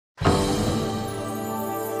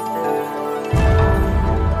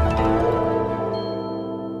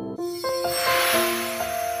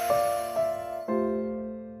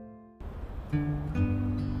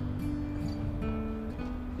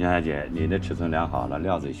杨小姐，你的尺寸量好了，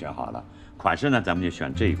料子也选好了，款式呢，咱们就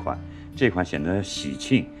选这一款，这款显得喜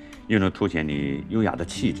庆，又能凸显你优雅的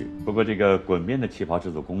气质。不过这个滚边的旗袍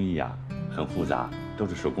制作工艺啊，很复杂，都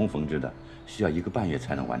是手工缝制的，需要1个半月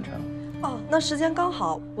才能完成。哦，那时间刚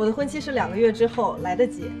好，我的婚期是2个月之后，来得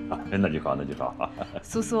及。那就好，那就好。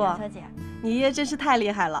苏苏啊，小姐，你爷爷真是太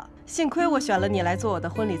厉害了，幸亏我选了你来做我的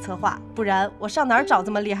婚礼策划，不然我上哪儿找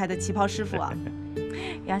这么厉害的旗袍师傅啊？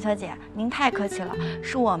杨小姐，您太客气了，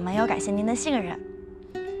是我们要感谢您的信任。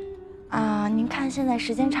您看现在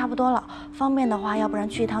时间差不多了，方便的话，要不然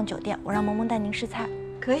去一趟酒店，我让萌萌带您试菜。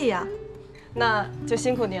可以呀，那就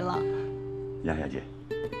辛苦您了。杨小姐，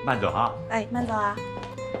慢走哈。哎，慢走啊。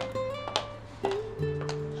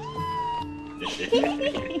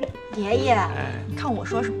爷爷，你看我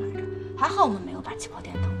说什么来着？还好我们没有把旗袍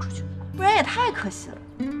店腾出去，不然也太可惜了。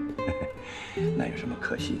那有什么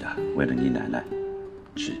可惜的？为了你奶奶，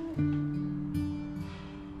是。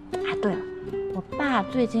对了，我爸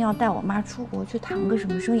最近要带我妈出国去谈个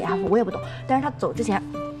什么生意啊，我也不懂。但是他走之前，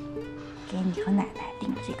给你和奶奶订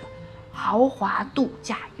了这个豪华度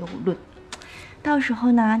假游轮，到时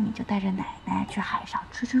候呢，你就带着奶奶去海上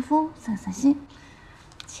吹吹风、散散心。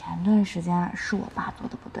前段时间是我爸做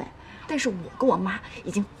的不对，但是我跟我妈已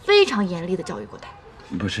经非常严厉的教育过他。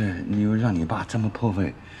不是，你又让你爸这么破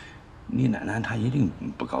费，你奶奶她一定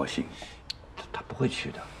不高兴，她不会去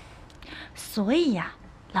的。所以呀，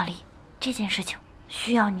老李，这件事情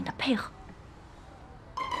需要你的配合。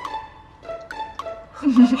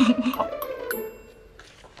好，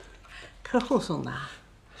客户送的。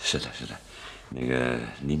是的，是的，那个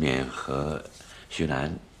李勉和徐楠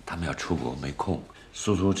他们要出国没空，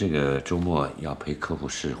苏苏这个周末要陪客户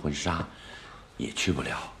试婚纱，也去不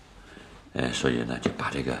了，所以呢就把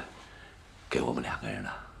这个给我们2个人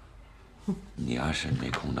了。你要是没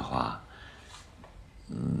空的话，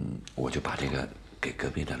我就把这个给隔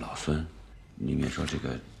壁的老孙。李勉说这个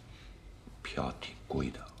票挺贵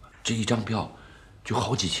的，这一张票就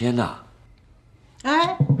好几千呢。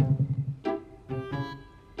哎，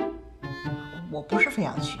我不是非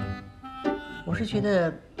要去，我是觉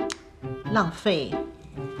得浪费，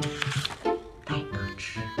太可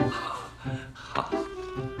耻。好。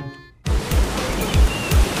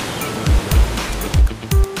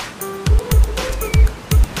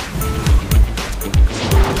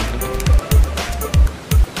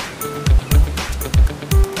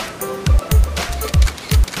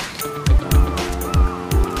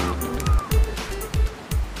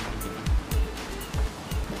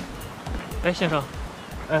哎，先生，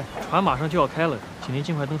哎，船马上就要开了，请您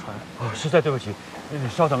尽快登船。哦，实在对不起，你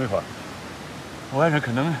稍等一会儿，我爱人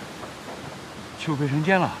可能去卫生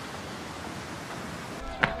间了。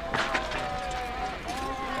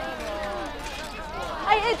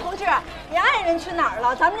哎，同志，你爱人去哪儿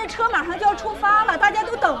了？咱们这车马上就要出发了，大家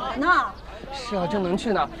都等着呢。是啊，正能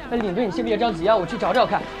去呢。哎，领队，你先别着急啊，我去找找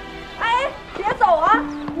看。哎，别走啊！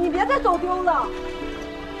你别再走丢了。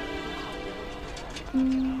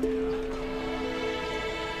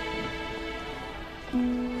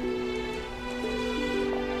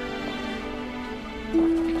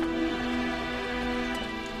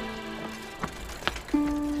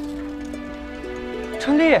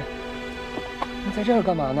春丽，你在这儿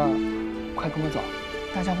干嘛呢？快跟我走，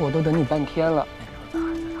大家伙都等你半天了。咱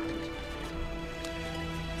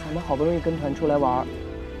们好不容易跟团出来玩，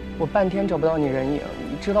我半天找不到你人影，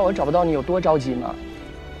你知道我找不到你有多着急吗？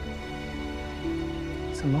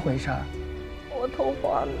怎么回事？我头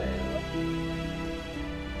发没了。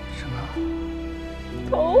什么？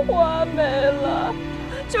头花没了，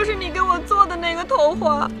就是你给我做的那个头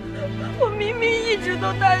花，我明明一直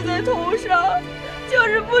都戴在头上，就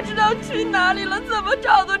是不知道去哪里了，怎么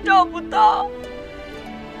找都找不到。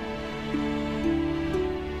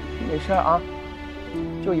没事啊，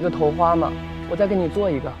就一个头花嘛，我再给你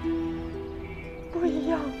做一个。不一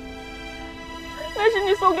样，那是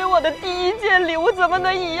你送给我的第1件礼物，怎么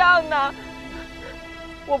能一样呢？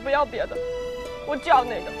我不要别的，我就要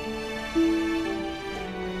那个。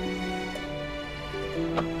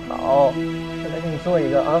好，我再给你做一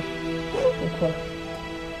个啊，别哭了。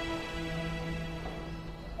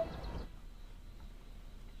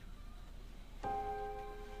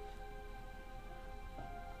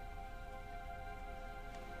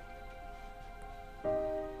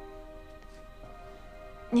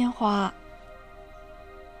年华，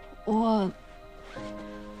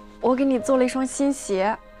我给你做了一双新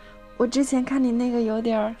鞋，我之前看你那个有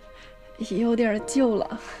点旧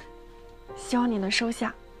了，希望你能收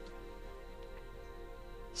下。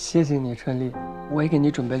谢谢你，春丽，我也给你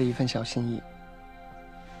准备了一份小心意。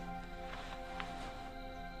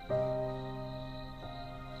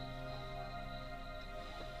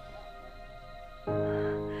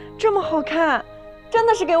这么好看，真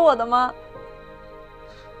的是给我的吗？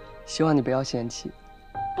希望你不要嫌弃。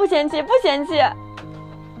不嫌弃，不嫌弃。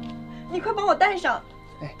你快帮我戴上。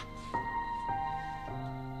哎。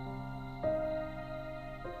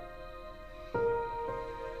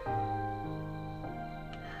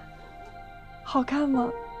好看吗？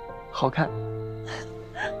好看。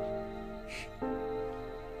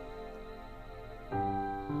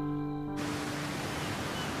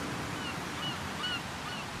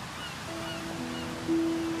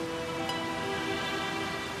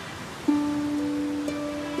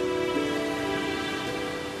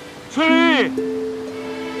翠绿，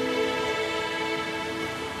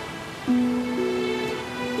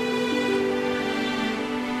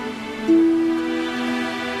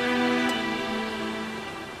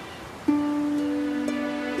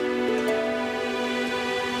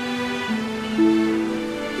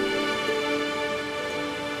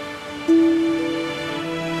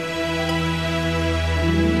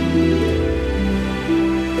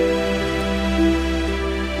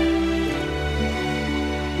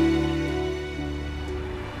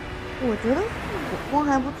我觉得复工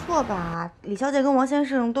还不错吧。李小姐跟王先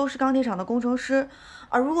生都是钢铁厂的工程师，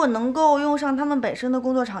如果能够用上他们本身的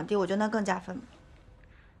工作场地，我觉得那更加分。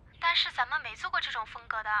但是咱们没做过这种风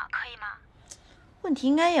格的，可以吗？问题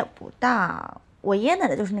应该也不大。我爷爷奶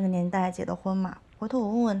奶就是那个年代结的婚嘛，回头我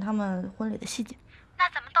问问他们婚礼的细节。那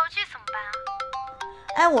咱们道具怎么办啊？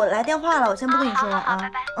哎，我来电话了，我先不跟你说了啊。好，拜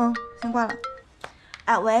拜。先挂了。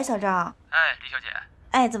哎，喂，小赵。哎，李小姐。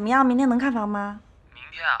哎，怎么样？明天能看房吗？明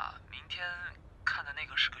天啊，明天看的那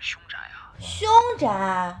个是个凶宅啊。凶宅？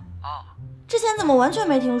啊。之前怎么完全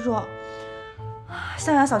没听说？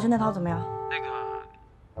向阳小区那套怎么样？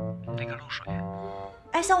那个漏水。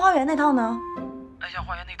爱香花园那套呢？爱香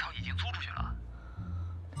花园那套已经租出去了。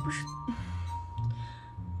不是，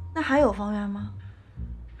那还有房源吗？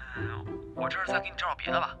我这儿再给你找找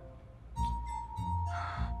别的吧。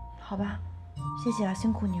好吧，谢谢啊，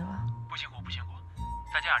辛苦你了。不辛苦，不辛苦。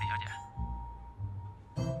再见啊，李小姐。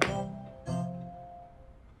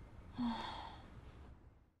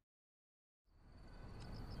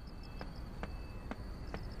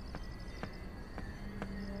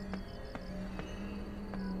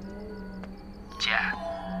姐，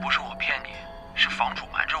不是我骗你，是房主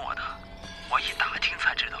瞒着我的。我一打听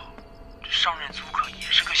才知道，上任租客也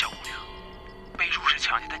是个小姑娘，被入室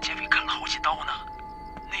抢劫的劫匪砍了好几刀呢，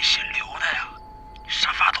那血流的呀，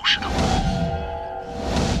沙发都是的。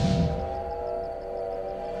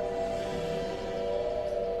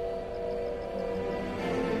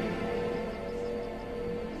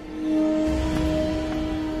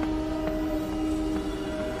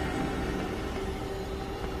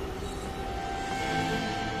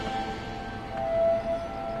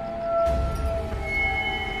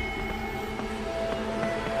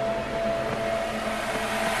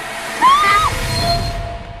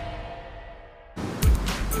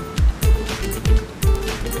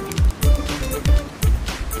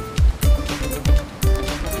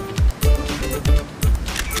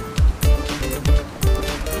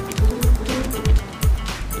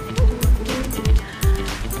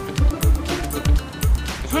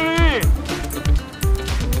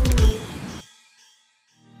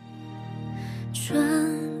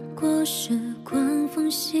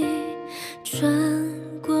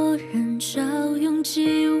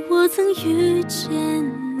遇见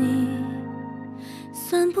你，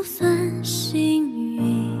算不算幸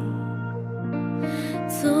运？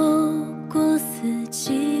走过四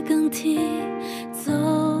季更替，走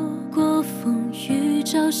过风雨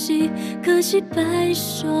朝夕，可惜白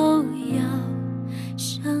首要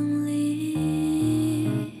相离。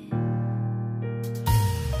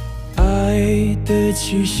爱的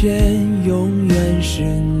期限永远是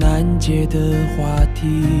难解的话题，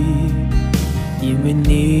因为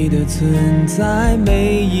你的存在，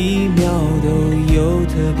每一秒都有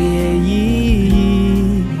特别意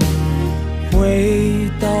义。回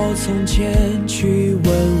到从前，去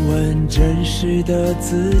问问真实的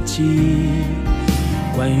自己，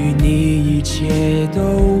关于你一切都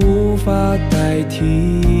无法代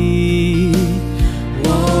替。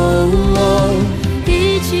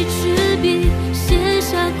一起执笔，写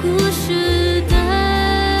下故事的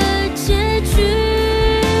结局。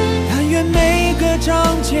但愿每个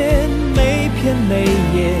章节，每篇每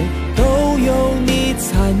页都有你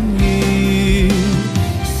参与。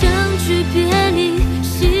相聚别离，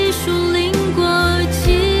细数淋过几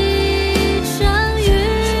场雨。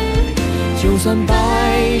就算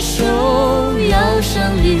白首要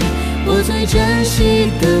相离，我最珍惜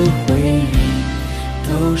的回忆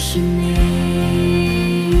都是你。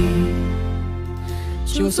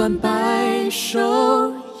就算白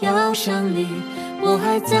首要相离，我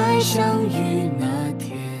还在相遇那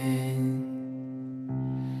天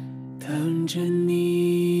等着你。